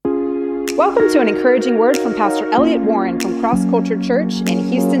Welcome to an encouraging word from Pastor Elliott Warren from Cross Culture Church in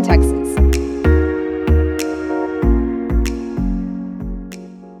Houston, Texas.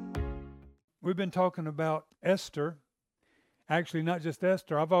 We've been talking about Esther. Actually, not just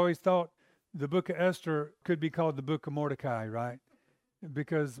Esther. I've always thought the book of Esther could be called the book of Mordecai, right?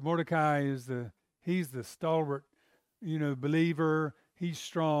 Because Mordecai he's the stalwart, believer. He's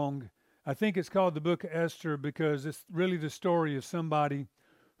strong. I think it's called the book of Esther because it's really the story of somebody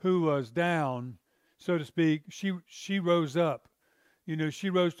who was down, so to speak. She rose up. She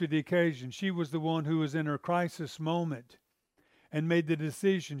rose to the occasion. She was the one who was in her crisis moment and made the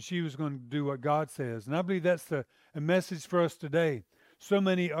decision she was going to do what God says. And I believe that's a message for us today. So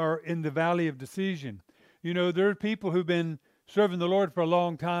many are in the valley of decision. There are people who've been serving the Lord for a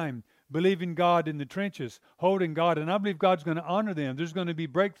long time, believing God in the trenches, holding God, and I believe God's going to honor them. There's going to be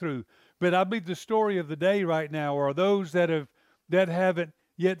breakthrough. But I believe the story of the day right now are those that haven't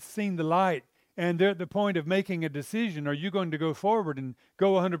yet seen the light, and they're at the point of making a decision. Are you going to go forward and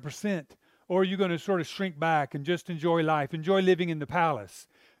go 100%? Or are you going to sort of shrink back and just enjoy life, enjoy living in the palace?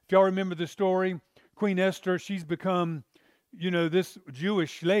 If y'all remember the story, Queen Esther, she's become, this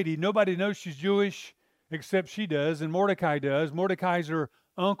Jewish lady. Nobody knows she's Jewish except she does, and Mordecai does. Mordecai's her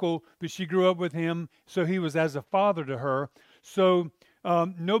uncle, but she grew up with him, so he was as a father to her. So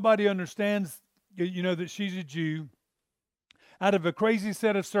nobody understands, that she's a Jew. Out of a crazy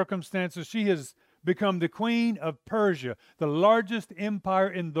set of circumstances, she has become the queen of Persia, the largest empire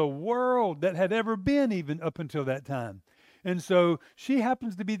in the world that had ever been, even up until that time. And so she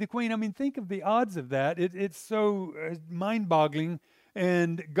happens to be the queen. I mean, think of the odds of that. It's so mind-boggling.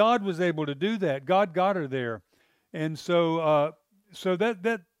 And God was able to do that. God got her there. And so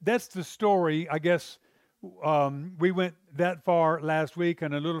that's the story. I guess we went that far last week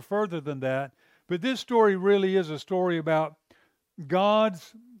and a little further than that. But this story really is a story about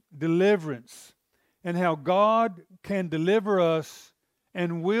God's deliverance and how God can deliver us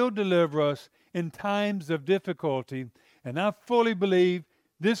and will deliver us in times of difficulty. And I fully believe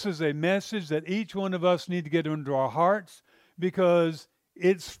this is a message that each one of us need to get into our hearts, because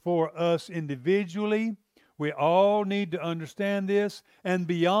it's for us individually. We all need to understand this. And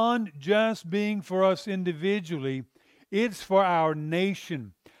beyond just being for us individually, it's for our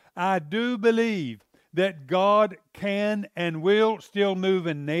nation. I do believe that God can and will still move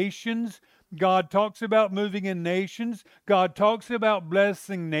in nations. God talks about moving in nations. God talks about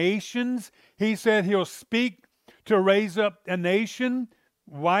blessing nations. He said He'll speak to raise up a nation.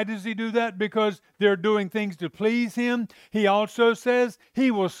 Why does He do that? Because they're doing things to please Him. He also says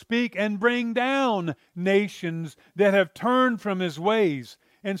He will speak and bring down nations that have turned from His ways.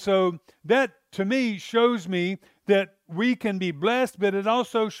 And so that, to me, shows me that we can be blessed, but it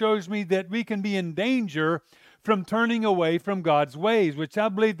also shows me that we can be in danger from turning away from God's ways, which I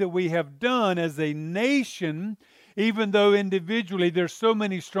believe that we have done as a nation, even though individually there's so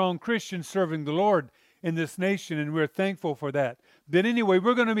many strong Christians serving the Lord in this nation, and we're thankful for that. But anyway,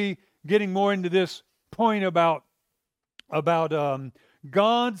 we're going to be getting more into this point about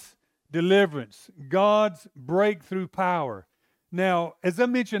God's deliverance, God's breakthrough power. Now, as I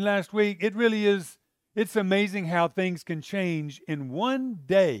mentioned last week, it's amazing how things can change in one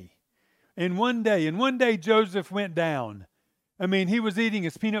day. In one day, Joseph went down. I mean, he was eating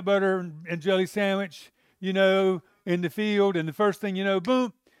his peanut butter and jelly sandwich, in the field, and the first thing you know,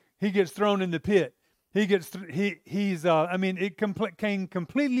 boom, he gets thrown in the pit. It came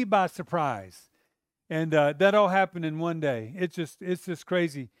completely by surprise, and that all happened in one day. It's just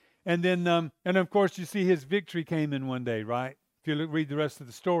crazy. And then, and of course, you see his victory came in one day, right? If you read the rest of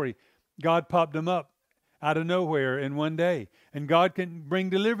the story, God popped him up out of nowhere in one day. And God can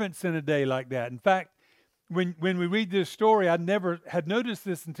bring deliverance in a day like that. In fact, when we read this story, I never had noticed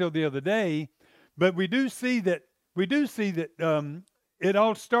this until the other day, but we do see that it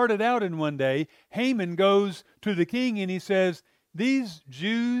all started out in one day. Haman goes to the king and he says, "These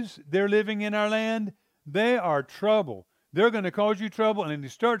Jews, they're living in our land, they are trouble. They're going to cause you trouble." And then he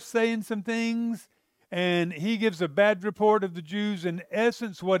starts saying some things, and he gives a bad report of the Jews. In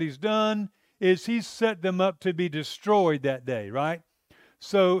essence, what he's done is he's set them up to be destroyed that day, right?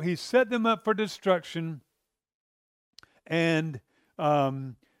 So he set them up for destruction, and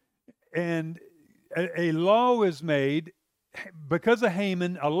a law is made because of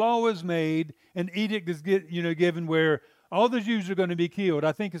Haman. A law is made, an edict is given where all the Jews are going to be killed.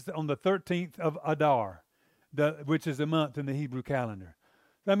 I think it's on the 13th of Adar, which is a month in the Hebrew calendar.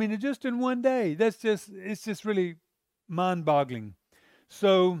 I mean, just in one day. It's just really mind-boggling.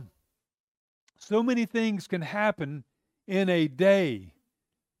 So many things can happen in a day,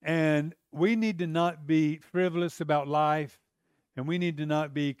 and we need to not be frivolous about life And we need to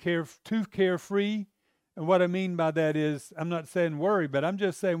not be too carefree. And what I mean by that is, I'm not saying worry, but I'm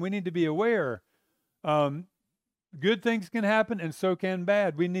just saying we need to be aware. Good things can happen, and so can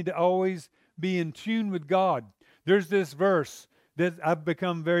bad. We need to always be in tune with God. There's this verse that I've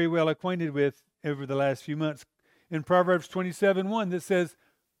become very well acquainted with over the last few months in Proverbs 27:1 that says,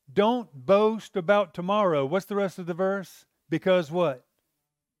 don't boast about tomorrow. What's the rest of the verse? Because what?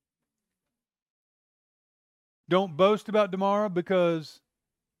 Don't boast about tomorrow because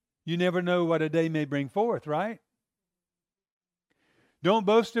you never know what a day may bring forth, right? Don't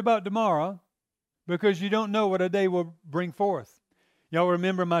boast about tomorrow because you don't know what a day will bring forth. Y'all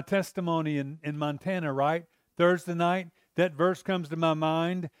remember my testimony in Montana, right? Thursday night, that verse comes to my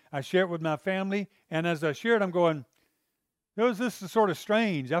mind. I share it with my family, and as I share it, I'm going, this is sort of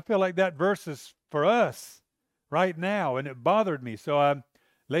strange. I feel like that verse is for us right now, and it bothered me. So I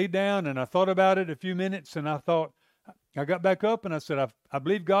laid down, and I thought about it a few minutes, and I got back up, and I said, I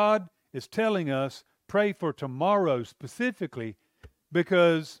believe God is telling us, pray for tomorrow specifically,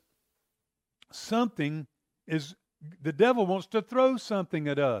 because the devil wants to throw something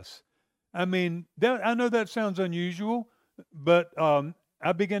at us. I mean, I know that sounds unusual, but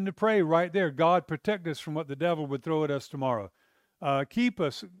I began to pray right there. God, protect us from what the devil would throw at us tomorrow. Keep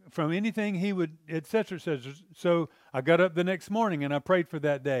us from anything he would, etc., etc. So I got up the next morning and I prayed for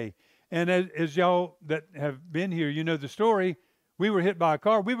that day. And as y'all that have been here, you know the story. We were hit by a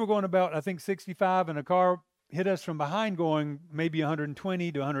car. We were going about, I think, 65, and a car hit us from behind going maybe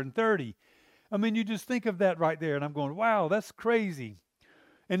 120 to 130. I mean, you just think of that right there, and I'm going, wow, that's crazy.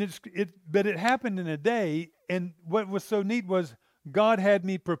 And but it happened in a day, and what was so neat was God had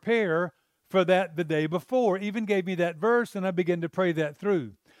me prepare for that the day before, even gave me that verse, and I began to pray that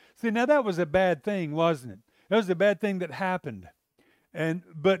through. See, now that was a bad thing, wasn't it? That was a bad thing that happened.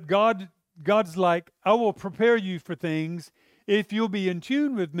 But God's like, I will prepare you for things if you'll be in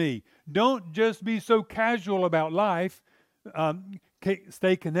tune with me. Don't just be so casual about life.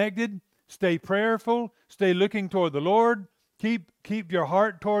 Stay connected, stay prayerful, stay looking toward the Lord. Keep your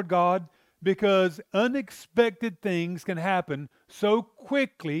heart toward God, because unexpected things can happen so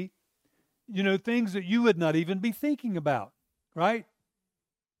quickly, things that you would not even be thinking about, right?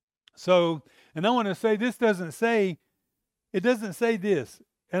 So, and I want to say, it doesn't say this,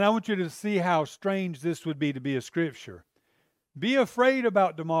 and I want you to see how strange this would be to be a scripture. Be afraid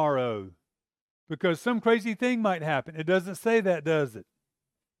about tomorrow, because some crazy thing might happen. It doesn't say that, does it?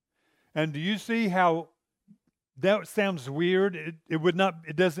 And do you see how that sounds weird?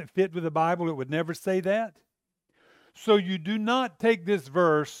 It doesn't fit with the Bible. It would never say that. So you do not take this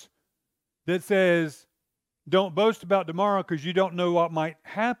verse that says, don't boast about tomorrow because you don't know what might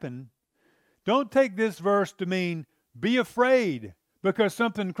happen. Don't take this verse to mean be afraid because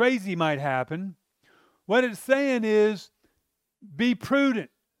something crazy might happen. What it's saying is be prudent,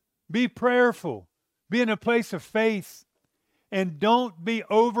 be prayerful, be in a place of faith, and don't be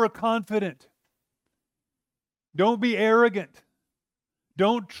overconfident. Don't be arrogant.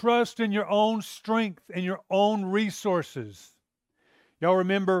 Don't trust in your own strength and your own resources. Y'all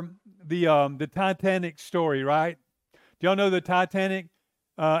remember the Titanic story, right? Do y'all know the Titanic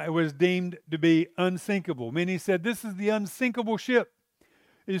it was deemed to be unsinkable? Many said, this is the unsinkable ship.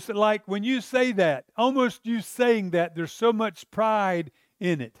 It's like when you say that, almost you saying that, there's so much pride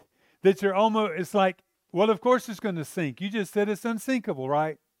in it that it's like, well, of course it's going to sink. You just said it's unsinkable,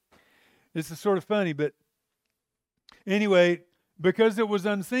 right? This is sort of funny, but anyway, because it was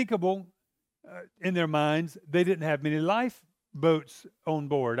unsinkable in their minds, they didn't have many lifeboats on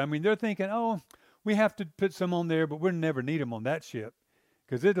board. I mean, they're thinking, oh, we have to put some on there, but we'll never need them on that ship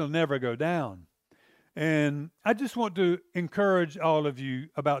because it'll never go down. And I just want to encourage all of you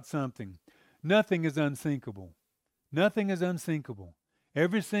about something. Nothing is unsinkable. Nothing is unsinkable.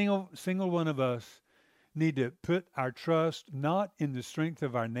 Every single one of us need to put our trust not in the strength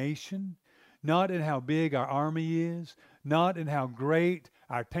of our nation, not in how big our army is, not in how great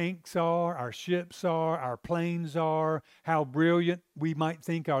our tanks are, our ships are, our planes are, how brilliant we might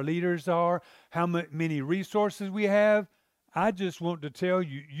think our leaders are, how many resources we have. I just want to tell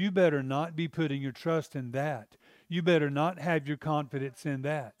you, you better not be putting your trust in that. You better not have your confidence in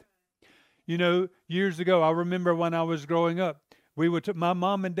that. Years ago, I remember when I was growing up, my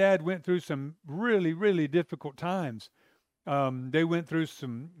mom and dad went through some really, really difficult times. They went through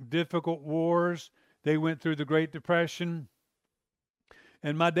some difficult wars. They went through the Great Depression.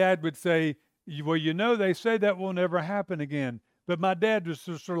 And my dad would say, well, they say that will never happen again. But my dad was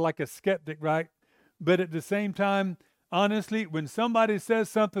sort of like a skeptic, right? But at the same time, honestly, when somebody says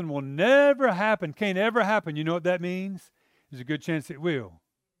something will never happen, can't ever happen, you know what that means? There's a good chance it will.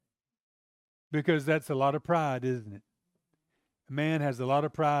 Because that's a lot of pride, isn't it? man has a lot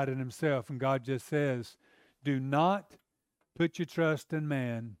of pride in himself, and God just says, do not put your trust in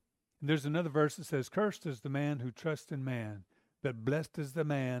man. And there's another verse that says, cursed is the man who trusts in man, but blessed is the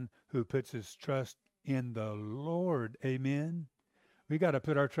man who puts his trust in the Lord. Amen. We got to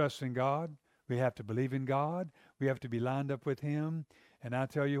put our trust in God. We have to believe in God. We have to be lined up with him. And I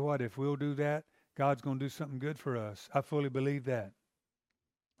tell you what, if we'll do that, God's going to do something good for us. I fully believe that.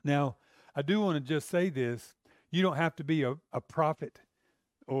 Now, I do want to just say this. You don't have to be a prophet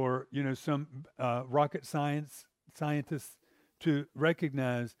or, some rocket scientist to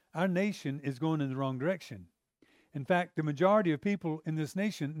recognize our nation is going in the wrong direction. In fact, the majority of people in this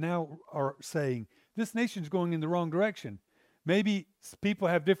nation now are saying, this nation's going in the wrong direction. Maybe people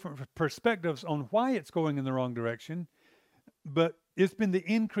have different perspectives on why it's going in the wrong direction, but it's been the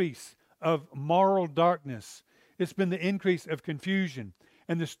increase of moral darkness. It's been the increase of confusion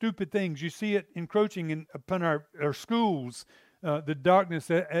and the stupid things. You see it encroaching upon our schools, the darkness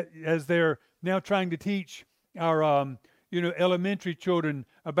as they're now trying to teach our elementary children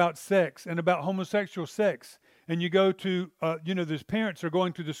about sex and about homosexual sex. And you go to, these parents are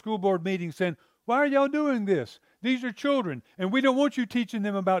going to the school board meeting saying, why are y'all doing this? These are children, and we don't want you teaching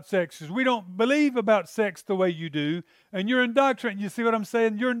them about sex because we don't believe about sex the way you do, and you're indoctrinating. You see what I'm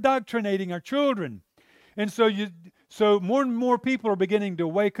saying? You're indoctrinating our children. And so more and more people are beginning to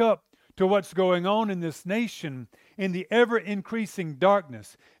wake up to what's going on in this nation in the ever-increasing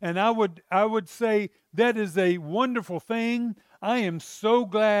darkness. And I would say that is a wonderful thing. I am so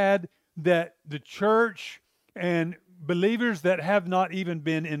glad that the church and believers that have not even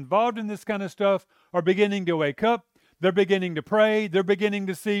been involved in this kind of stuff are beginning to wake up. They're beginning to pray. They're beginning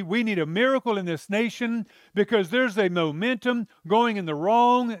to see we need a miracle in this nation because there's a momentum going in the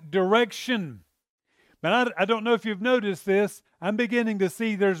wrong direction. But I don't know if you've noticed this. I'm beginning to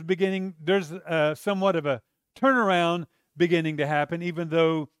see there's somewhat of a turnaround beginning to happen, even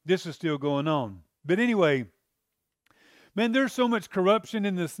though this is still going on. But anyway, man, there's so much corruption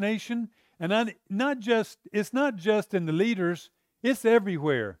in this nation. And it's not just in the leaders, it's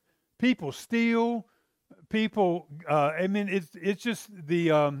everywhere. People steal, it's just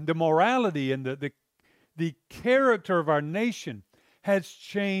the morality and the character of our nation has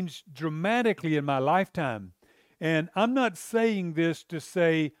changed dramatically in my lifetime. And I'm not saying this to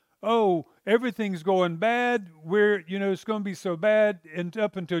say, oh, everything's going bad, it's going to be so bad and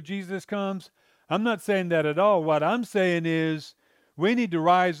up until Jesus comes. I'm not saying that at all. What I'm saying is, we need to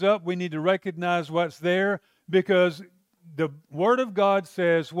rise up. We need to recognize what's there because the Word of God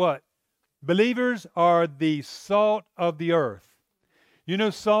says what? Believers are the salt of the earth.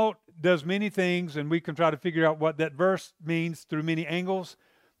 Salt does many things, and we can try to figure out what that verse means through many angles.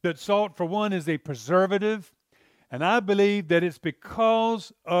 But salt, for one, is a preservative. And I believe that it's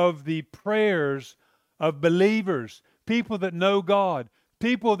because of the prayers of believers, people that know God,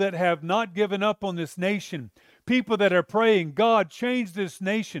 people that have not given up on this nation, people that are praying, God, change this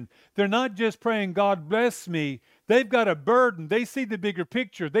nation. They're not just praying, God, bless me. They've got a burden. They see the bigger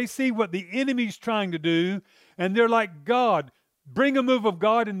picture. They see what the enemy's trying to do, and they're like, God, bring a move of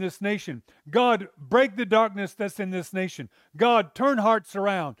God in this nation. God, break the darkness that's in this nation. God, turn hearts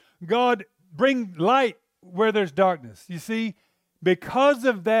around. God, bring light where there's darkness. You see, because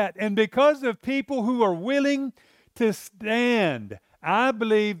of that, and because of people who are willing to stand, I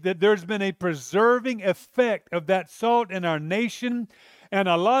believe that there's been a preserving effect of that salt in our nation. And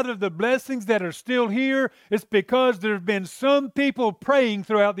a lot of the blessings that are still here is because there have been some people praying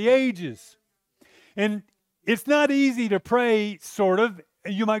throughout the ages. And it's not easy to pray, sort of.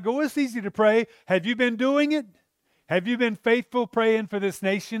 You might go, it's easy to pray. Have you been doing it? Have you been faithful praying for this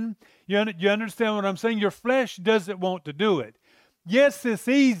nation? You understand what I'm saying? Your flesh doesn't want to do it. Yes, it's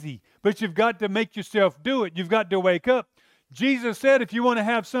easy, but you've got to make yourself do it. You've got to wake up. Jesus said if you want to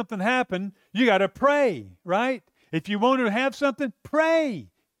have something happen, you got to pray, right? If you want to have something, pray.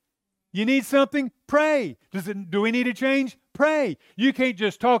 You need something? Pray. Do we need a change? Pray. You can't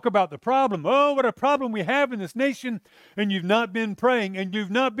just talk about the problem. Oh, what a problem we have in this nation, and you've not been praying, and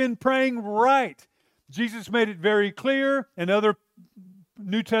you've not been praying right. Jesus made it very clear, and other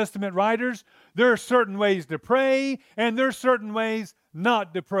New Testament writers, there are certain ways to pray, and there are certain ways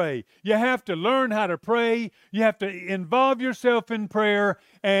not to pray. You have to learn how to pray. You have to involve yourself in prayer.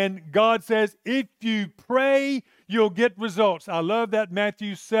 And God says, if you pray, you'll get results. I love that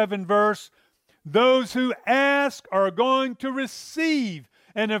Matthew 7 verse. Those who ask are going to receive.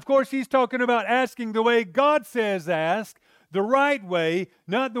 And of course, he's talking about asking the way God says ask, the right way,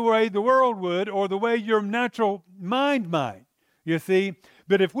 not the way the world would or the way your natural mind might. You see?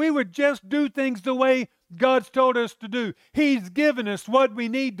 But if we would just do things the way God's told us to do. He's given us what we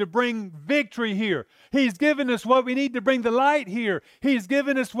need to bring victory here. He's given us what we need to bring the light here. He's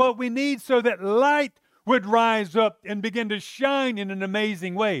given us what we need so that light would rise up and begin to shine in an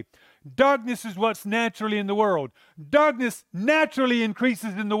amazing way. Darkness is what's naturally in the world. Darkness naturally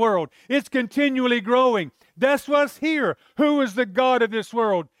increases in the world. It's continually growing. That's what's here. Who is the God of this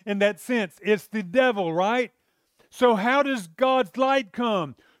world in that sense? It's the devil, right? So how does God's light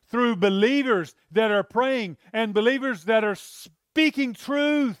come? Through believers that are praying and believers that are speaking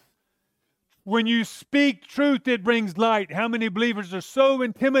truth. When you speak truth, it brings light. How many believers are so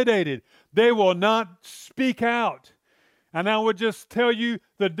intimidated they will not speak out? And I would just tell you,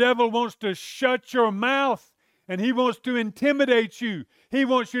 the devil wants to shut your mouth and he wants to intimidate you. He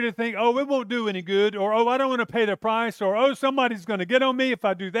wants you to think, oh, it won't do any good, or oh, I don't want to pay the price, or oh, somebody's going to get on me if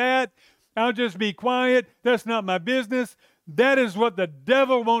I do that. I'll just be quiet. That's not my business. That is what the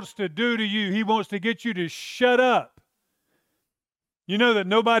devil wants to do to you. He wants to get you to shut up. You know that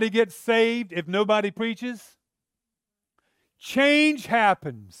nobody gets saved if nobody preaches? Change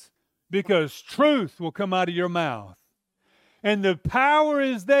happens because truth will come out of your mouth. And the power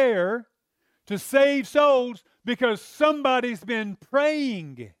is there to save souls because somebody's been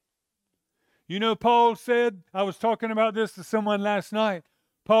praying. You know, Paul said, I was talking about this to someone last night.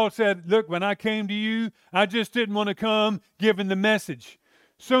 Paul said, look, when I came to you, I just didn't want to come giving the message.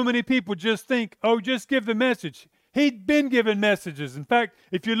 So many people just think, oh, just give the message. He'd been given messages. In fact,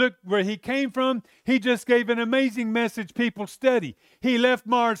 if you look where he came from, he just gave an amazing message people study. He left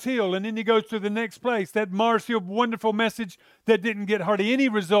Mars Hill, and then he goes to the next place. That Mars Hill wonderful message that didn't get hardly any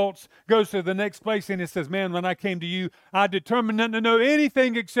results goes to the next place, and it says, man, when I came to you, I determined not to know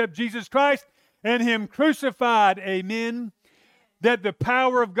anything except Jesus Christ and Him crucified. Amen. That the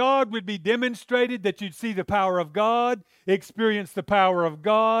power of God would be demonstrated, that you'd see the power of God, experience the power of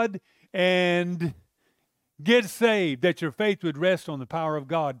God, and get saved, that your faith would rest on the power of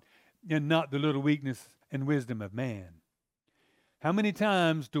God and not the little weakness and wisdom of man. How many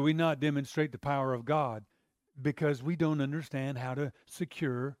times do we not demonstrate the power of God because we don't understand how to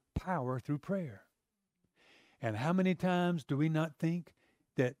secure power through prayer? And how many times do we not think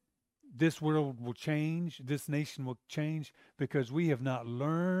that this world will change, this nation will change, because we have not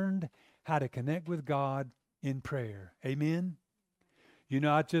learned how to connect with God in prayer? Amen? You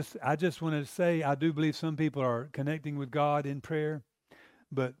know, I just want to say, I do believe some people are connecting with God in prayer,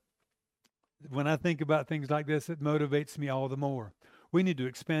 but when I think about things like this, it motivates me all the more. We need to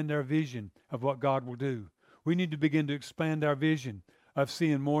expand our vision of what God will do. We need to begin to expand our vision of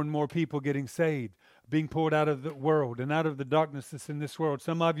seeing more and more people getting saved, being pulled out of the world and out of the darkness that's in this world.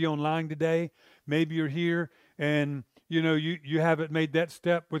 Some of you online today, maybe you're here and you know you haven't made that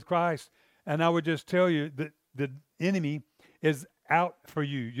step with Christ. And I would just tell you that the enemy is out for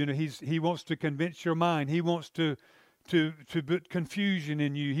you. You know, he wants to convince your mind. He wants to put confusion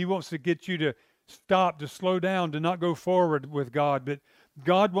in you. He wants to get you to stop, to slow down, to not go forward with God. But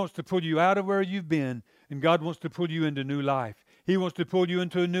God wants to pull you out of where you've been, and God wants to pull you into new life. He wants to pull you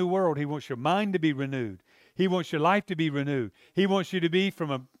into a new world. He wants your mind to be renewed. He wants your life to be renewed. He wants you to be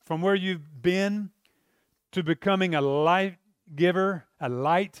from where you've been to becoming a light giver,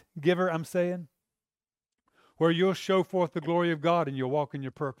 I'm saying, where you'll show forth the glory of God and you'll walk in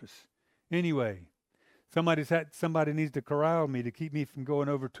your purpose. Anyway, somebody needs to corral me to keep me from going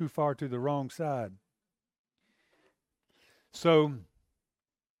over too far to the wrong side. So,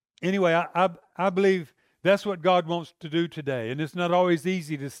 anyway, I believe that's what God wants to do today. And it's not always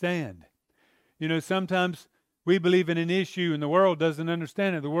easy to stand. You know, sometimes we believe in an issue and the world doesn't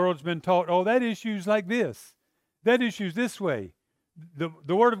understand it. The world's been taught, oh, that issue's like this. That issue's this way.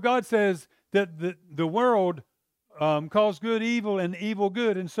 The Word of God says that the world calls good evil and evil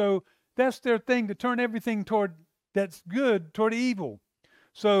good. And so that's their thing, to turn everything toward that's good toward evil.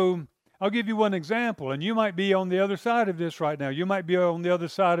 So I'll give you one example. And you might be on the other side of this right now. You might be on the other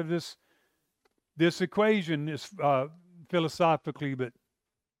side of this equation is philosophically, but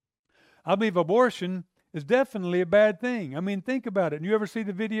I believe abortion is definitely a bad thing. I mean, think about it. And you ever see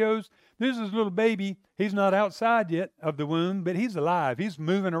the videos? There's this little baby. He's not outside yet of the womb, but he's alive. He's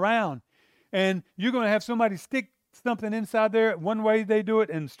moving around. And you're going to have somebody stick something inside there. One way they do it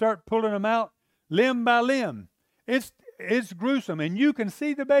and start pulling them out limb by limb. It's gruesome. And you can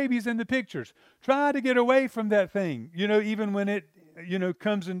see the babies in the pictures. Try to get away from that thing, you know, even when it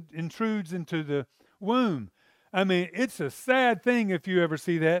comes and intrudes into the womb. I mean, it's a sad thing if you ever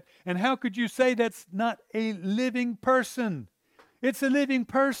see that. And how could you say that's not a living person? It's a living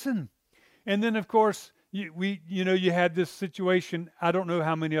person. And then, of course, you had this situation. I don't know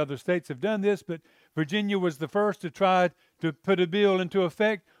how many other states have done this, but Virginia was the first to try to put a bill into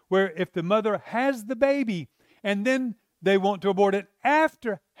effect where if the mother has the baby and then they want to abort it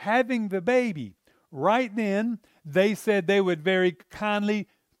after having the baby, right then they said they would very kindly,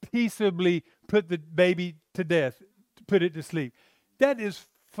 peaceably put the baby to death, put it to sleep. That is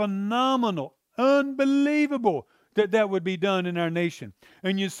phenomenal, unbelievable that would be done in our nation.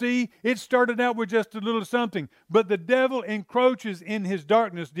 And you see, it started out with just a little something, but the devil encroaches in his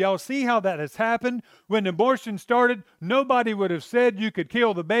darkness. Do y'all see how that has happened? When abortion started, nobody would have said you could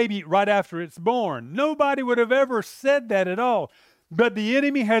kill the baby right after it's born. Nobody would have ever said that at all. But the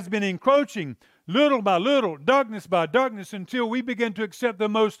enemy has been encroaching little by little, darkness by darkness, until we begin to accept the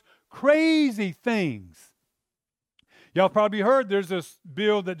most crazy things. Y'all probably heard there's this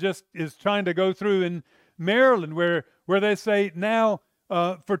bill that just is trying to go through in Maryland where they say now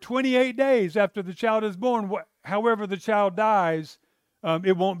for 28 days after the child is born, however the child dies,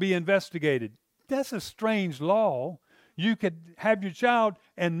 it won't be investigated. That's a strange law. You could have your child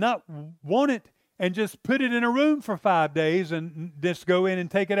and not want it and just put it in a room for 5 days and just go in and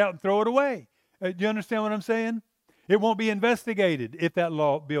take it out and throw it away. Do you understand what I'm saying? It won't be investigated if that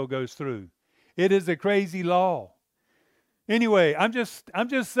law bill goes through. It is a crazy law. Anyway, I'm just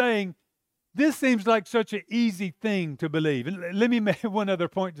saying, this seems like such an easy thing to believe. And let me make one other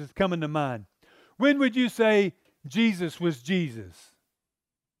point that's coming to mind. When would you say Jesus was Jesus?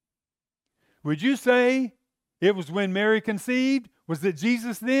 Would you say it was when Mary conceived? Was it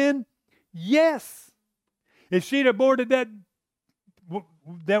Jesus then? Yes. If she'd aborted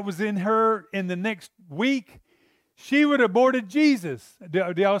that was in her in the next week, she would have aborted Jesus.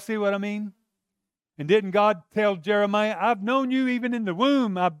 Do y'all see what I mean? And didn't God tell Jeremiah, I've known you even in the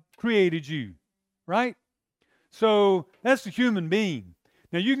womb, I've created you, right? So that's a human being.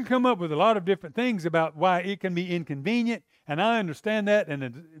 Now you can come up with a lot of different things about why it can be inconvenient, and I understand that in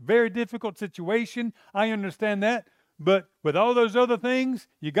a very difficult situation. I understand that. But with all those other things,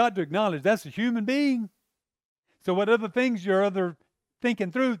 you got to acknowledge that's a human being. So what other things you're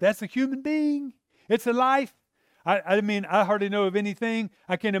thinking through, that's a human being. It's a life. I mean, I hardly know of anything.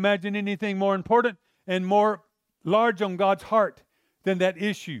 I can't imagine anything more important and more large on God's heart than that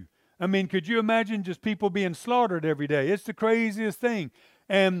issue. I mean, could you imagine just people being slaughtered every day? It's the craziest thing.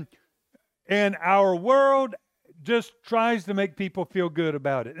 And our world just tries to make people feel good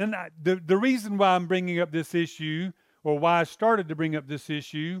about it. And the reason why I'm bringing up this issue, or why I started to bring up this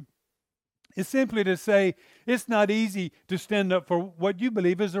issue, is simply to say it's not easy to stand up for what you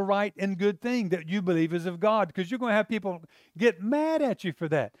believe is a right and good thing that you believe is of God, because you're going to have people get mad at you for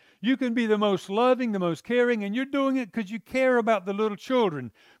that. You can be the most loving, the most caring, and you're doing it because you care about the little children,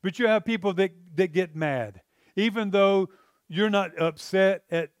 but you have people that get mad. Even though you're not upset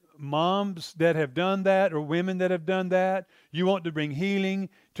at moms that have done that or women that have done that, you want to bring healing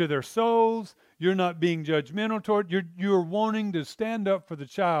to their souls. You're not being judgmental toward. You're wanting to stand up for the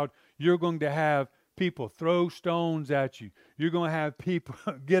child. You're going to have people throw stones at you. You're going to have people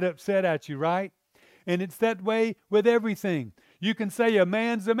get upset at you, right? And it's that way with everything. You can say a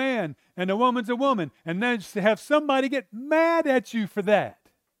man's a man and a woman's a woman, and then have somebody get mad at you for that.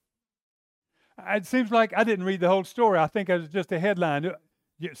 It seems like I didn't read the whole story. I think it was just a headline.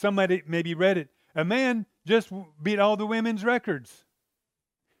 Somebody maybe read it. A man just beat all the women's records.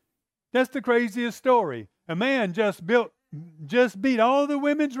 That's the craziest story. A man just beat all the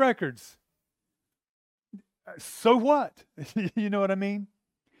women's records. So what? You know what I mean?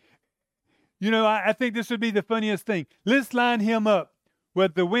 You know, I think this would be the funniest thing. Let's line him up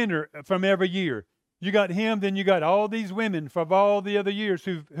with the winner from every year. You got him, then you got all these women from all the other years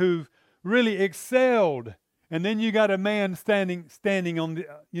who've really excelled. And then you got a man standing on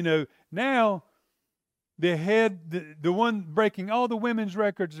the, now the head, the one breaking all the women's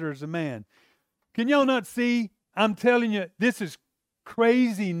records, there's a man. Can y'all not see? I'm telling you, this is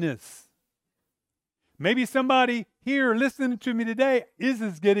craziness. Maybe somebody here listening to me today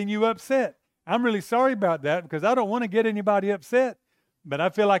is getting you upset. I'm really sorry about that, because I don't want to get anybody upset. But I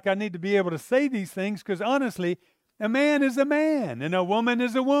feel like I need to be able to say these things, because honestly, a man is a man and a woman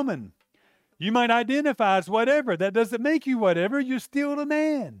is a woman. You might identify as whatever. That doesn't make you whatever. You're still a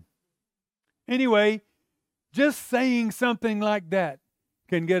man. Anyway, just saying something like that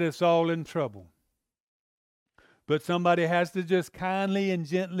can get us all in trouble. But somebody has to just kindly and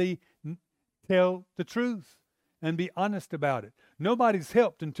gently tell the truth and be honest about it. Nobody's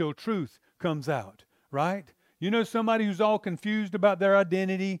helped until truth comes out, right? You know, somebody who's all confused about their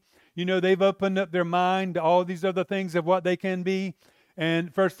identity, they've opened up their mind to all these other things of what they can be.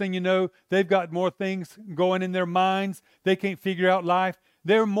 And first thing you know, they've got more things going in their minds. They can't figure out life.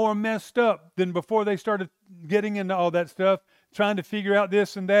 They're more messed up than before they started getting into all that stuff, trying to figure out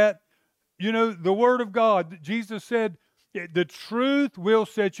this and that. The Word of God, Jesus said, The truth will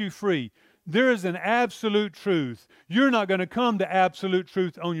set you free. There is an absolute truth. You're not going to come to absolute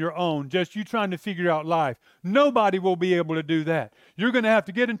truth on your own, just you trying to figure out life. Nobody will be able to do that. You're going to have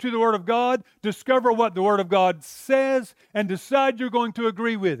to get into the Word of God, discover what the Word of God says, and decide you're going to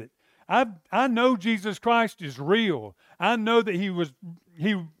agree with it. I know Jesus Christ is real. I know that He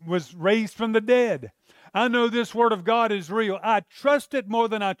was raised from the dead. I know this Word of God is real. I trust it more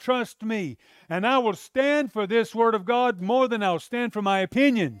than I trust me. And I will stand for this Word of God more than I'll stand for my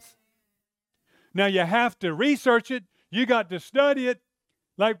opinions. Now, you have to research it. You got to study it.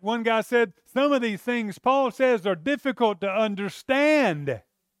 Like one guy said, some of these things Paul says are difficult to understand.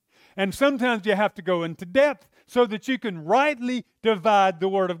 And sometimes you have to go into depth so that you can rightly divide the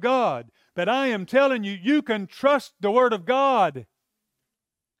Word of God. But I am telling you, you can trust the Word of God.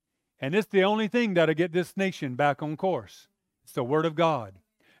 And it's the only thing that'll get this nation back on course. It's the Word of God.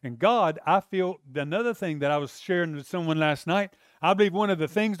 And God, I feel, another thing that I was sharing with someone last night, I believe one of the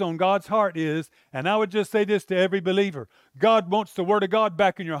things on God's heart is, and I would just say this to every believer, God wants the Word of God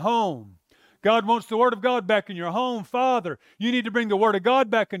back in your home. God wants the Word of God back in your home. Father, you need to bring the Word of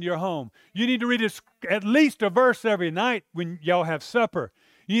God back into your home. You need to read at least a verse every night when y'all have supper.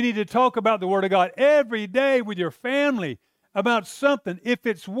 You need to talk about the Word of God every day with your family about something. If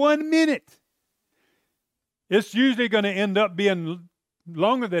it's 1 minute, it's usually going to end up being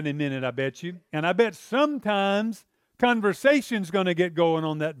longer than a minute, I bet you. And I bet sometimes conversation's going to get going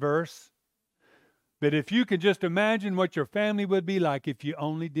on that verse. But if you could just imagine what your family would be like if you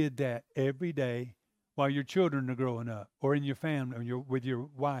only did that every day while your children are growing up, or in your family, or with your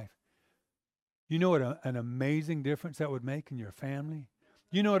wife. You know what an amazing difference that would make in your family?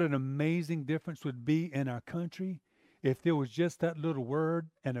 You know what an amazing difference would be in our country if there was just that little word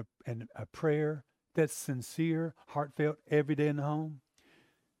and a prayer that's sincere, heartfelt, every day in the home?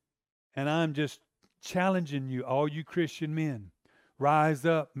 And I'm just challenging you, all you Christian men, rise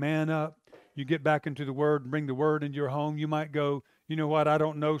up, man up. You get back into the Word and bring the Word into your home. You might go, you know what, I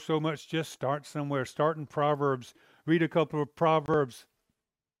don't know so much. Just start somewhere. Start in Proverbs. Read a couple of Proverbs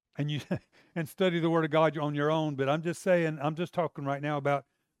and and study the Word of God on your own. But I'm just saying, I'm just talking right now about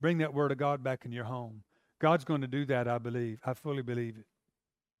bring that Word of God back in your home. God's going to do that, I believe. I fully believe it.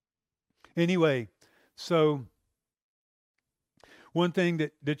 Anyway, so one thing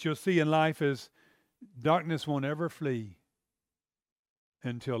that you'll see in life is darkness won't ever flee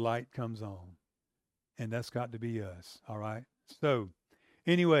until light comes on. And that's got to be us, all right? So,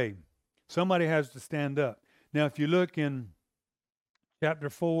 anyway, somebody has to stand up. Now, if you look in chapter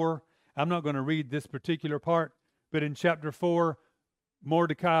 4, I'm not going to read this particular part, but in chapter 4,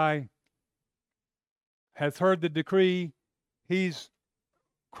 Mordecai has heard the decree. He's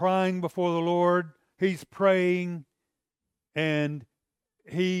crying before the Lord. He's praying, and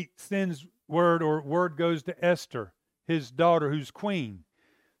he sends word, or word goes to Esther, his daughter, who's queen.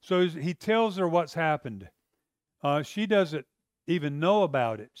 So he tells her what's happened. She doesn't even know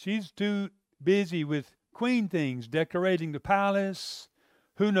about it. She's too busy with queen things, decorating the palace.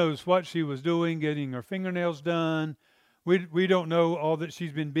 Who knows what she was doing, getting her fingernails done. We don't know all that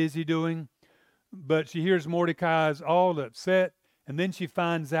she's been busy doing. But she hears Mordecai's all upset, and then she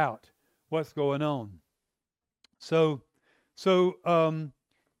finds out what's going on. So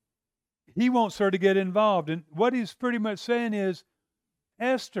he wants her to get involved. And what he's pretty much saying is,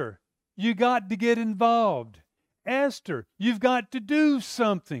 Esther, you got to get involved. Esther, you've got to do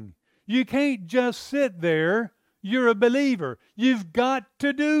something. You can't just sit there. You're a believer. You've got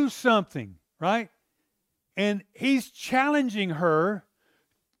to do something, right? And he's challenging her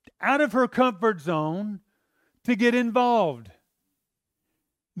out of her comfort zone to get involved.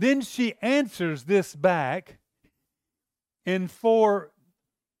 Then she answers this back in 4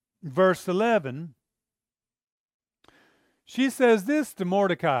 verse 11. She says this to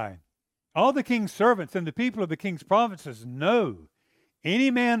Mordecai: all the king's servants and the people of the king's provinces know any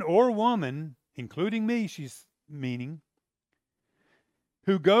man or woman, including me, she's meaning,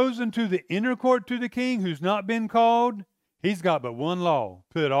 who goes into the inner court to the king, who's not been called, he's got but one law: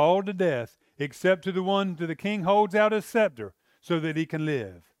 put all to death, except to the one to the king holds out his scepter, so that he can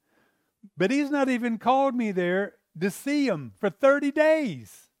live. But he's not even called me there to see him for 30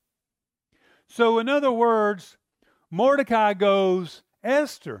 days. So in other words, Mordecai goes,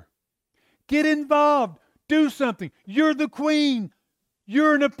 Esther, get involved. Do something. You're the queen.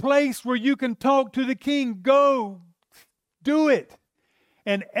 You're in a place where you can talk to the king. Go. Do it.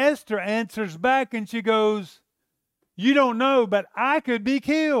 And Esther answers back and she goes, you don't know, but I could be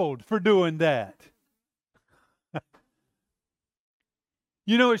killed for doing that.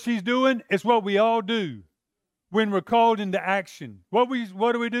 You know what she's doing? It's what we all do when we're called into action. What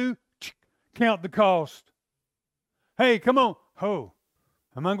do we do? Count the cost. Hey, come on. Oh,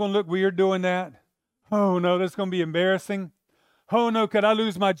 am I going to look weird doing that? Oh, no, that's going to be embarrassing. Oh, no, could I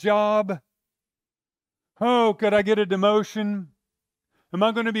lose my job? Oh, could I get a demotion? Am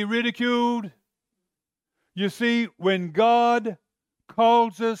I going to be ridiculed? You see, when God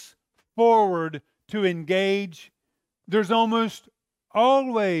calls us forward to engage, there's almost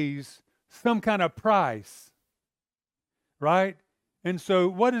always some kind of price, right? And so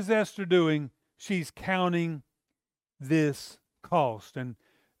what is Esther doing? She's counting this cost. And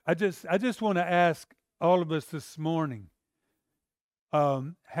I just want to ask all of us this morning,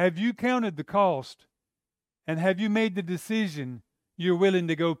 have you counted the cost, and have you made the decision you're willing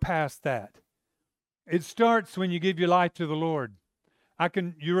to go past that? It starts when you give your life to the Lord.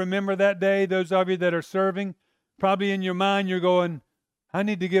 You remember that day, those of you that are serving, probably in your mind you're going, I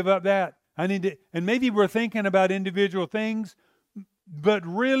need to give up that. And maybe we're thinking about individual things, but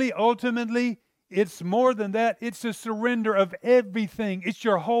really, ultimately, it's more than that. It's a surrender of everything. It's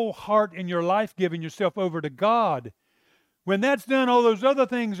your whole heart and your life giving yourself over to God. When that's done, all those other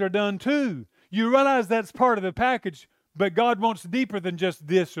things are done too. You realize that's part of the package, but God wants deeper than just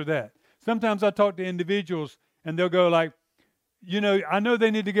this or that. Sometimes I talk to individuals and they'll go like, I know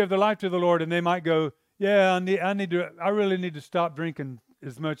they need to give their life to the Lord, and they might go, yeah, I really need to stop drinking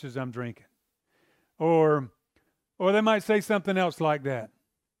as much as I'm drinking. Or they might say something else like that.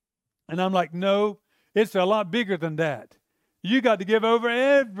 And I'm like, no, it's a lot bigger than that. You got to give over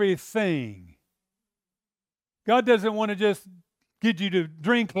everything. God doesn't want to just get you to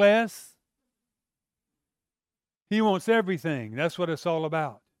drink less. He wants everything. That's what it's all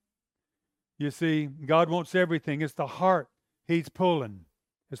about. You see, God wants everything. It's the heart He's pulling.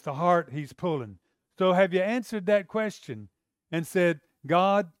 It's the heart He's pulling. So have you answered that question and said,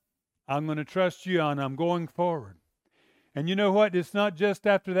 God, I'm going to trust you and I'm going forward? And you know what? It's not just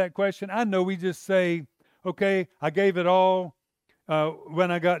after that question. I know we just say, okay, I gave it all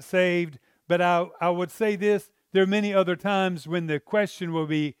when I got saved. But I would say this. There are many other times when the question will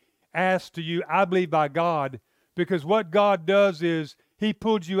be asked to you, I believe by God, because what God does is He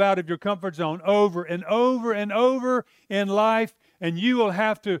pulls you out of your comfort zone over and over and over in life, and you will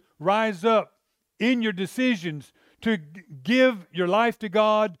have to rise up in your decisions to give your life to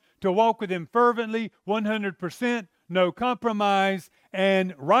God, to walk with Him fervently, 100%, no compromise,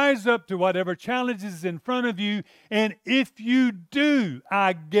 and rise up to whatever challenge is in front of you. And if you do,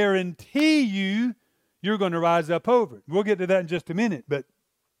 I guarantee you're going to rise up over it. We'll get to that in just a minute, but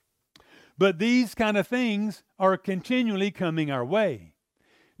these kind of things are continually coming our way.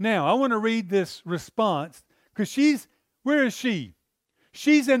 Now, I want to read this response because where is she?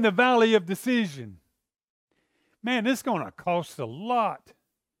 She's in the valley of decision. Man, this is going to cost a lot.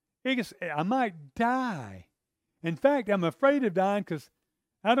 I might die. In fact, I'm afraid of dying because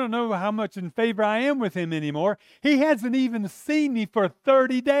I don't know how much in favor I am with Him anymore. He hasn't even seen me for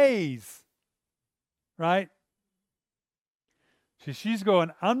 30 days. Right? So she's going,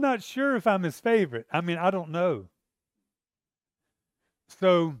 I'm not sure if I'm His favorite. I don't know.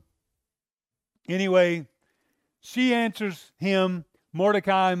 So, anyway, she answers him,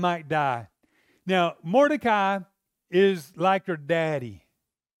 Mordecai might die. Now, Mordecai is like her daddy.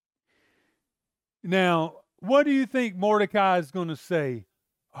 Now, what do you think Mordecai is going to say?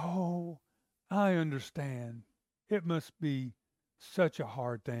 Oh, I understand. It must be such a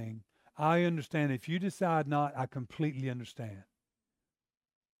hard thing. I understand. If you decide not, I completely understand.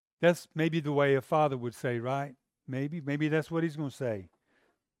 That's maybe the way a father would say, right? Maybe that's what he's going to say.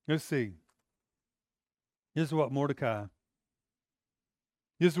 Let's see. This is what Mordecai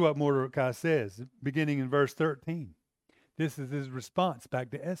says, beginning in verse 13. This is his response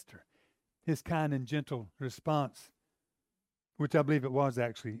back to Esther. His kind and gentle response, which I believe it was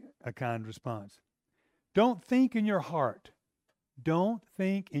actually a kind response. Don't think in your heart. Don't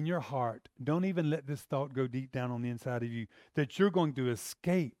think in your heart. Don't even let this thought go deep down on the inside of you that you're going to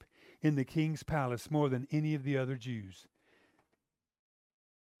escape in the king's palace more than any of the other Jews.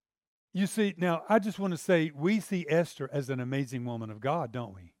 You see, now I just want to say we see Esther as an amazing woman of God,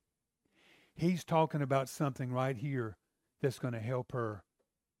 don't we? He's talking about something right here that's going to help her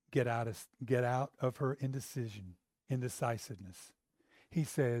get out of her indecisiveness. He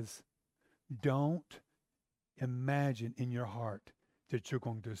says, don't imagine in your heart that you're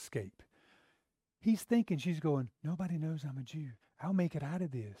going to escape. He's thinking, she's going, nobody knows I'm a Jew. I'll make it out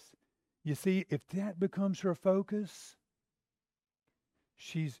of this. You see, if that becomes her focus,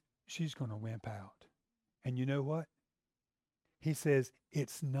 she's going to wimp out. And you know what? He says,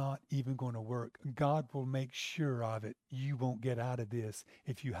 it's not even going to work. God will make sure of it. You won't get out of this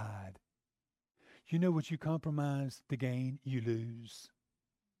if you hide. You know what you compromise to gain, you lose.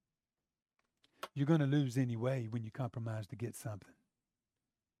 You're going to lose anyway when you compromise to get something.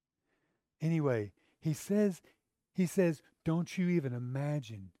 Anyway, he says, don't you even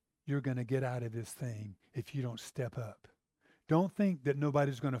imagine you're going to get out of this thing if you don't step up. Don't think that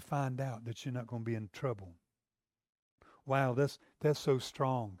nobody's going to find out that you're not going to be in trouble. Wow, that's so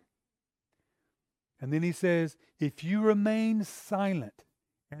strong. And then he says, if you remain silent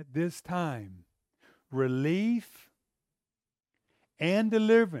at this time, relief and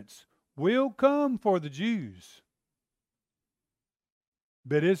deliverance will come for the Jews.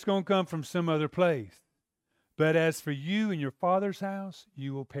 But it's going to come from some other place. But as for you and your father's house,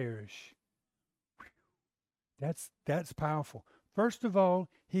 you will perish. That's powerful. First of all,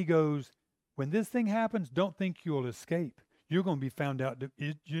 he goes, when this thing happens, don't think you'll escape. You're going to be found out that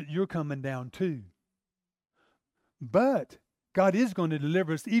you're coming down too. But God is going to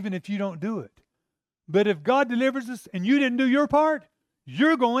deliver us even if you don't do it. But if God delivers us and you didn't do your part,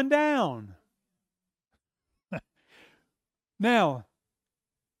 you're going down. Now,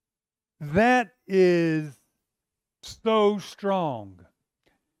 that is so strong.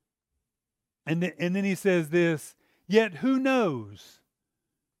 And then he says this, yet who knows?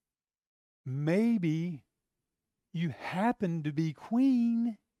 Maybe you happen to be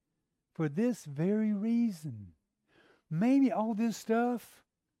queen for this very reason. Maybe all this stuff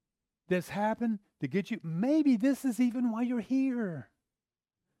that's happened to get you, maybe this is even why you're here.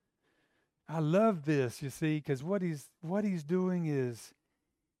 I love this, you see, because what he's doing is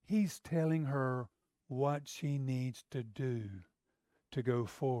he's telling her what she needs to do to go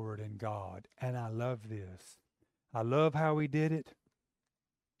forward in God. And I love this. I love how he did it.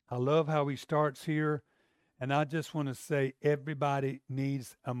 I love how he starts here. And I just want to say everybody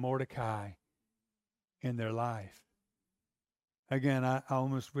needs a Mordecai in their life. Again, I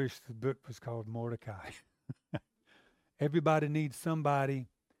almost wish the book was called Mordecai. Everybody needs somebody.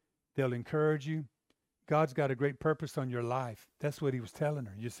 They'll encourage you. God's got a great purpose on your life. That's what he was telling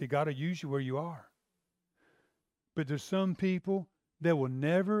her. You see, God will use you where you are. But there's some people that will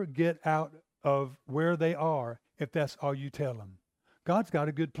never get out of where they are if that's all you tell them. God's got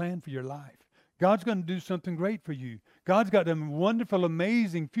a good plan for your life. God's going to do something great for you. God's got a wonderful,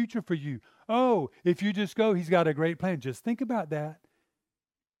 amazing future for you. Oh, if you just go, he's got a great plan. Just think about that.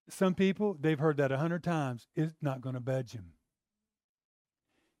 Some people, they've heard that 100 times. It's not going to budge them.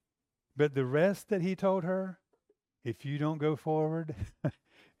 But the rest that he told her, if you don't go forward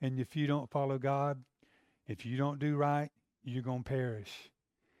and if you don't follow God, if you don't do right, you're going to perish.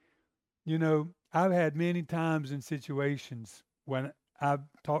 You know, I've had many times in situations when I've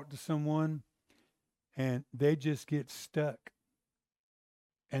talked to someone and they just get stuck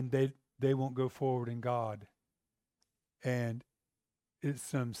and they won't go forward in God. And it's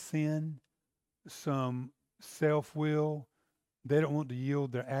some sin, some self-will. They don't want to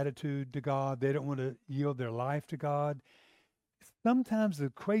yield their attitude to God. They don't want to yield their life to God. Sometimes the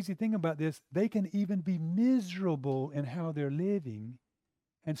crazy thing about this, they can even be miserable in how they're living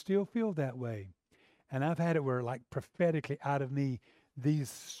and still feel that way. And I've had it where, like, prophetically out of me,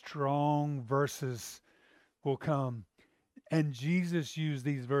 these strong verses will come. And Jesus used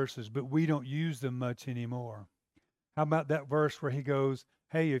these verses, but we don't use them much anymore. How about that verse where he goes,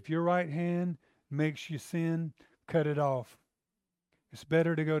 hey, if your right hand makes you sin, cut it off. It's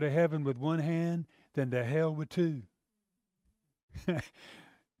better to go to heaven with one hand than to hell with two.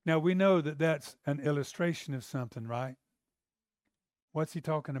 Now, we know that that's an illustration of something, right? What's he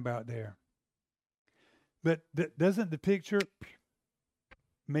talking about there? But doesn't the picture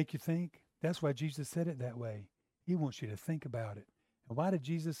make you think? That's why Jesus said it that way. He wants you to think about it. And why did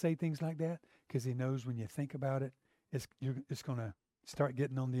Jesus say things like that? Because he knows when you think about it, it's going to start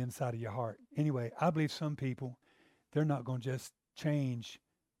getting on the inside of your heart. Anyway, I believe some people, they're not going to just change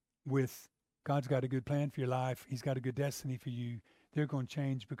with God's got a good plan for your life. He's got a good destiny for you. They're going to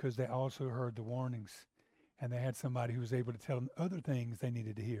change because they also heard the warnings. And they had somebody who was able to tell them other things they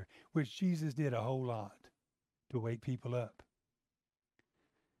needed to hear, which Jesus did a whole lot to wake people up.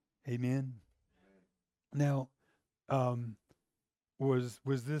 Amen. Now, was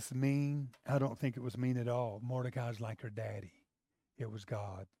this mean? I don't think it was mean at all. Mordecai's like her daddy. It was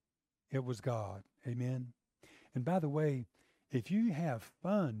God. It was God. Amen. And by the way, if you have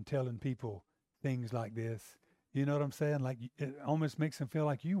fun telling people things like this, you know what I'm saying? Like, it almost makes them feel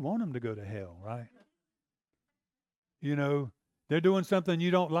like you want them to go to hell, right? You know, they're doing something you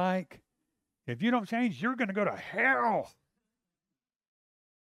don't like. If you don't change, you're going to go to hell.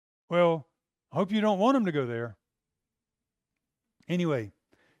 Well, I hope you don't want them to go there. Anyway,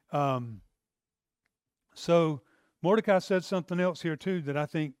 so Mordecai said something else here too that I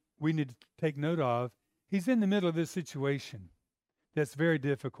think we need to take note of. He's in the middle of this situation that's very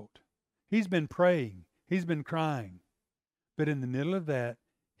difficult. He's been praying. He's been crying. But in the middle of that,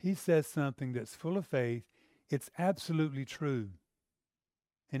 he says something that's full of faith. It's absolutely true.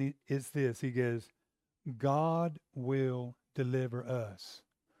 And it's this. He goes, God will deliver us.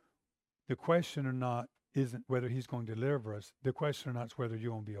 The question or not isn't whether he's going to deliver us. The question or not is whether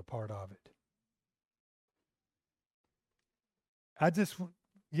you're going to be a part of it.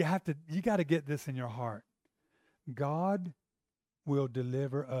 You got to get this in your heart. God will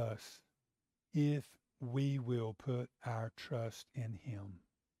deliver us if we will put our trust in him.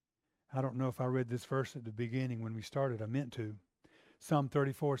 I don't know if I read this verse at the beginning when we started. I meant to. Psalm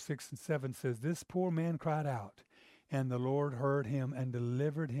 34, 6 and 7 says, this poor man cried out, and the Lord heard him and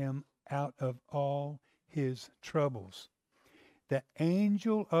delivered him out of all his troubles. The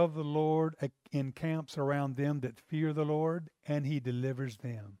angel of the Lord encamps around them that fear the Lord, and he delivers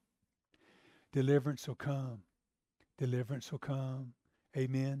them. Deliverance will come. Deliverance will come.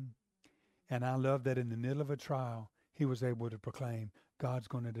 Amen. And I love that in the middle of a trial, he was able to proclaim, God's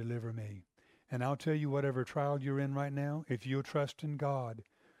going to deliver me. And I'll tell you, whatever trial you're in right now, if you'll trust in God,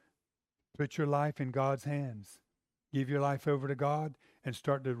 put your life in God's hands. Give your life over to God and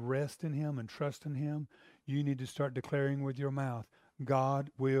start to rest in him and trust in him. You need to start declaring with your mouth, God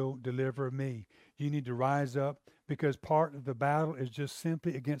will deliver me. You need to rise up, because part of the battle is just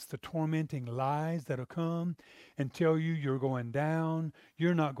simply against the tormenting lies that'll come and tell you you're going down,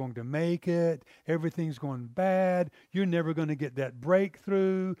 you're not going to make it, everything's going bad, you're never going to get that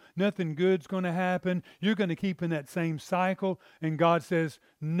breakthrough, nothing good's going to happen, you're going to keep in that same cycle. And God says,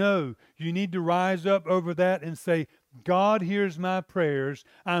 no, you need to rise up over that and say, God hears my prayers.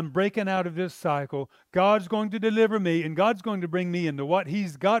 I'm breaking out of this cycle. God's going to deliver me, and God's going to bring me into what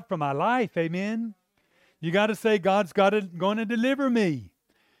he's got for my life. Amen. You got to say, God's going to deliver me.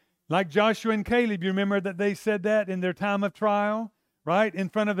 Like Joshua and Caleb, you remember that they said that in their time of trial, right? In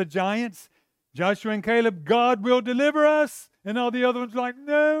front of the giants. Joshua and Caleb, God will deliver us. And all the other ones like,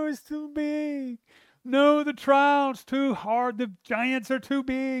 no, it's too big. No, the trial's too hard. The giants are too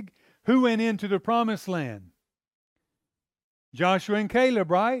big. Who went into the promised land? Joshua and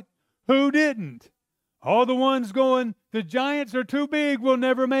Caleb, right? Who didn't? All the ones going, the giants are too big, we'll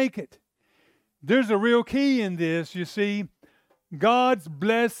never make it. There's a real key in this, you see. God's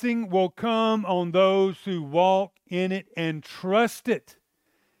blessing will come on those who walk in it and trust it.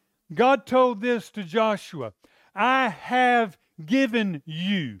 God told this to Joshua, I have given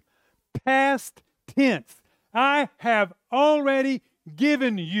you, past tense, I have already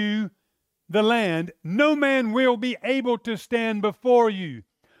given you the land. No man will be able to stand before you.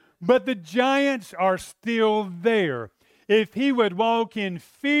 But the giants are still there. If he would walk in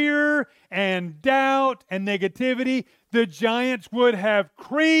fear and doubt and negativity, the giants would have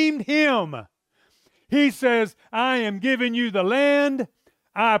creamed him. He says, I am giving you the land.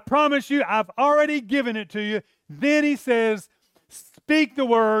 I promise you, I've already given it to you. Then he says, speak the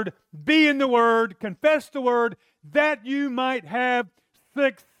word, be in the word, confess the word, that you might have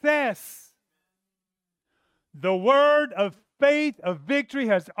success. The word of faith, of victory,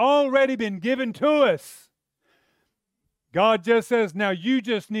 has already been given to us. God just says, now you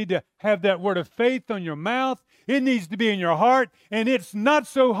just need to have that word of faith on your mouth. It needs to be in your heart, and it's not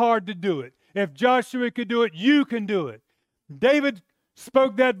so hard to do it. If Joshua could do it, you can do it. David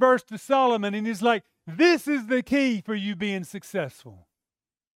spoke that verse to Solomon, and he's like, this is the key for you being successful.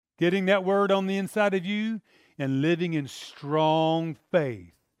 Getting that word on the inside of you and living in strong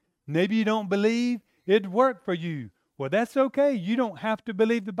faith. Maybe you don't believe it worked for you. Well, that's okay. You don't have to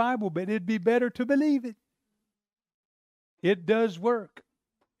believe the Bible, but it'd be better to believe it. It does work.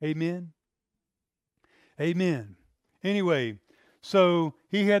 Amen. Amen. Anyway, so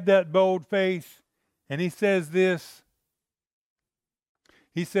he had that bold faith, and he says this.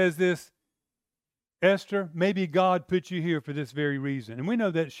 He says this, Esther, maybe God put you here for this very reason. And we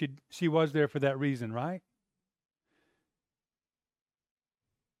know that she was there for that reason, right?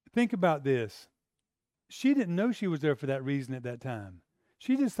 Think about this. She didn't know she was there for that reason at that time.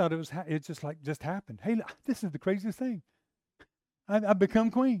 She just thought it just happened. Hey, this is the craziest thing. I've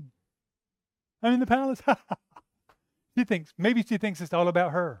become queen. I'm in the palace. Maybe she thinks it's all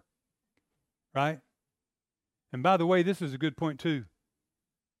about her. Right? And by the way, this is a good point too.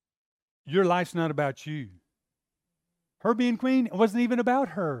 Your life's not about you. Her being queen, it wasn't even about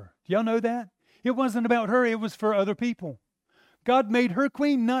her. Do y'all know that? It wasn't about her. It was for other people. God made her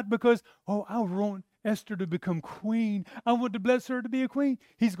queen not because, I want Esther to become queen. I want to bless her to be a queen.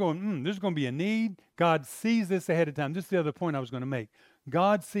 He's going, there's going to be a need. God sees this ahead of time. This is the other point I was going to make.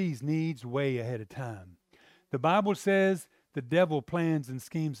 God sees needs way ahead of time. The Bible says the devil plans and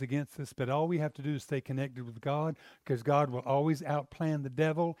schemes against us, but all we have to do is stay connected with God, because God will always outplan the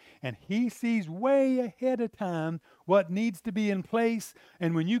devil, and he sees way ahead of time what needs to be in place.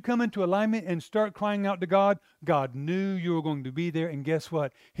 And when you come into alignment and start crying out to God, God knew you were going to be there, and guess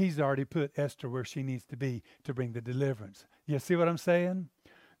what? He's already put Esther where she needs to be to bring the deliverance. You see what I'm saying?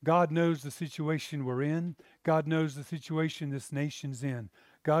 God knows the situation we're in. God knows the situation this nation's in.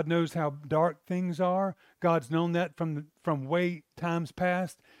 God knows how dark things are. God's known that from way times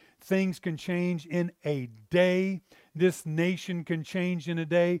past. Things can change in a day. This nation can change in a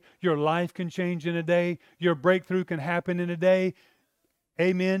day. Your life can change in a day. Your breakthrough can happen in a day.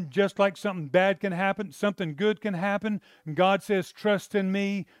 Amen. Just like something bad can happen, something good can happen. And God says, trust in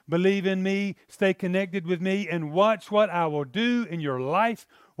me, believe in me, stay connected with me, and watch what I will do in your life.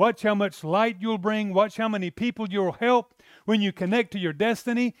 Watch how much light you'll bring. Watch how many people you'll help when you connect to your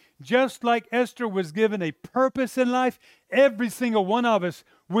destiny. Just like Esther was given a purpose in life, every single one of us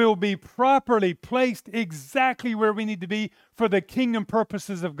will be properly placed exactly where we need to be for the kingdom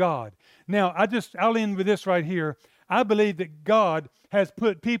purposes of God. Now, I'll end with this right here. I believe that God has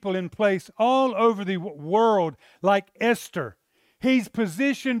put people in place all over the world like Esther. He's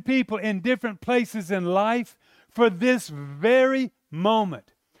positioned people in different places in life for this very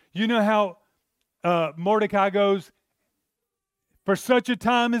moment. You know how Mordecai goes, for such a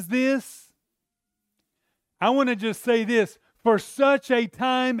time as this? I want to just say this, for such a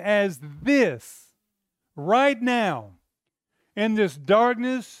time as this, right now, in this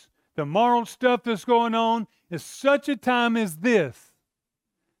darkness, the moral stuff that's going on, is such a time as this,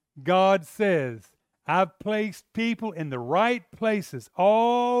 God says, I've placed people in the right places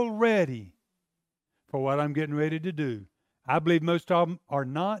already for what I'm getting ready to do. I believe most of them are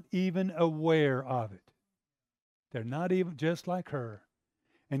not even aware of it. They're not even, just like her.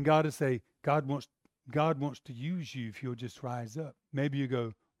 And God will say, God wants to use you if you'll just rise up. Maybe you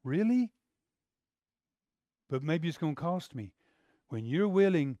go, really? But maybe it's going to cost me. When you're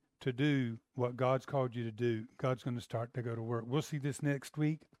willing to do what God's called you to do, God's going to start to go to work. We'll see this next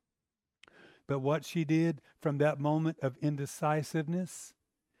week. But what she did from that moment of indecisiveness,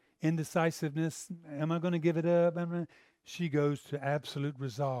 am I going to give it up? She goes to absolute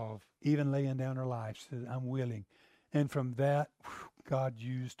resolve, even laying down her life. She says, I'm willing. And from that, God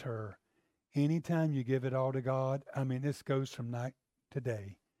used her. Anytime you give it all to God, this goes from night to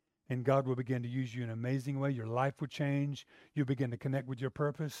day. And God will begin to use you in an amazing way. Your life will change. You'll begin to connect with your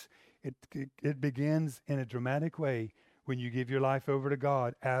purpose. It begins in a dramatic way when you give your life over to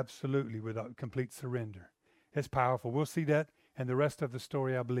God, absolutely, with a complete surrender. It's powerful. We'll see that and the rest of the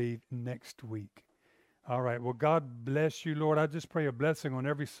story, I believe, next week. All right. Well, God bless you, Lord. I just pray a blessing on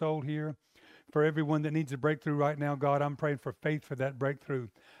every soul here. For everyone that needs a breakthrough right now, God, I'm praying for faith for that breakthrough.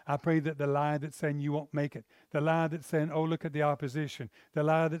 I pray that the lie that's saying you won't make it, the lie that's saying, oh, look at the opposition, the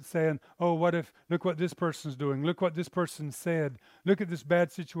lie that's saying, oh, look what this person's doing, look what this person said, look at this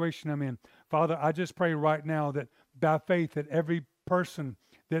bad situation I'm in. Father, I just pray right now that by faith that every person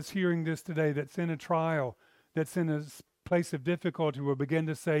that's hearing this today, that's in a trial, that's in a place of difficulty, will begin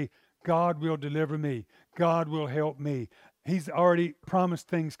to say, God will deliver me. God will help me. He's already promised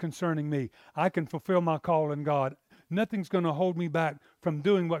things concerning me. I can fulfill my call in God. Nothing's going to hold me back from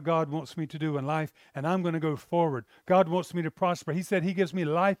doing what God wants me to do in life, and I'm going to go forward. God wants me to prosper. He said He gives me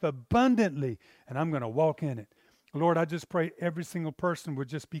life abundantly, and I'm going to walk in it. Lord, I just pray every single person would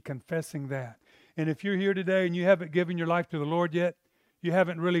just be confessing that. And if you're here today and you haven't given your life to the Lord yet, you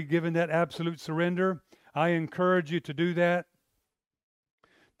haven't really given that absolute surrender, I encourage you to do that.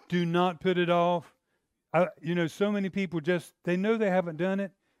 Do not put it off. So many people they know they haven't done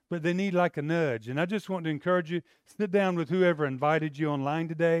it, but they need like a nudge. And I just want to encourage you, sit down with whoever invited you online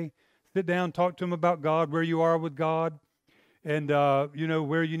today. Sit down, talk to them about God, where you are with God, and,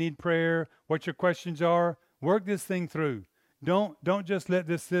 where you need prayer, what your questions are. Work this thing through. Don't just let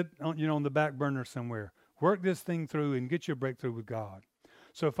this sit on the back burner somewhere. Work this thing through and get your breakthrough with God.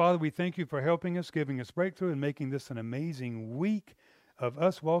 So, Father, we thank you for helping us, giving us breakthrough, and making this an amazing week of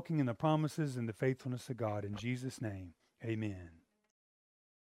us walking in the promises and the faithfulness of God. In Jesus' name, amen.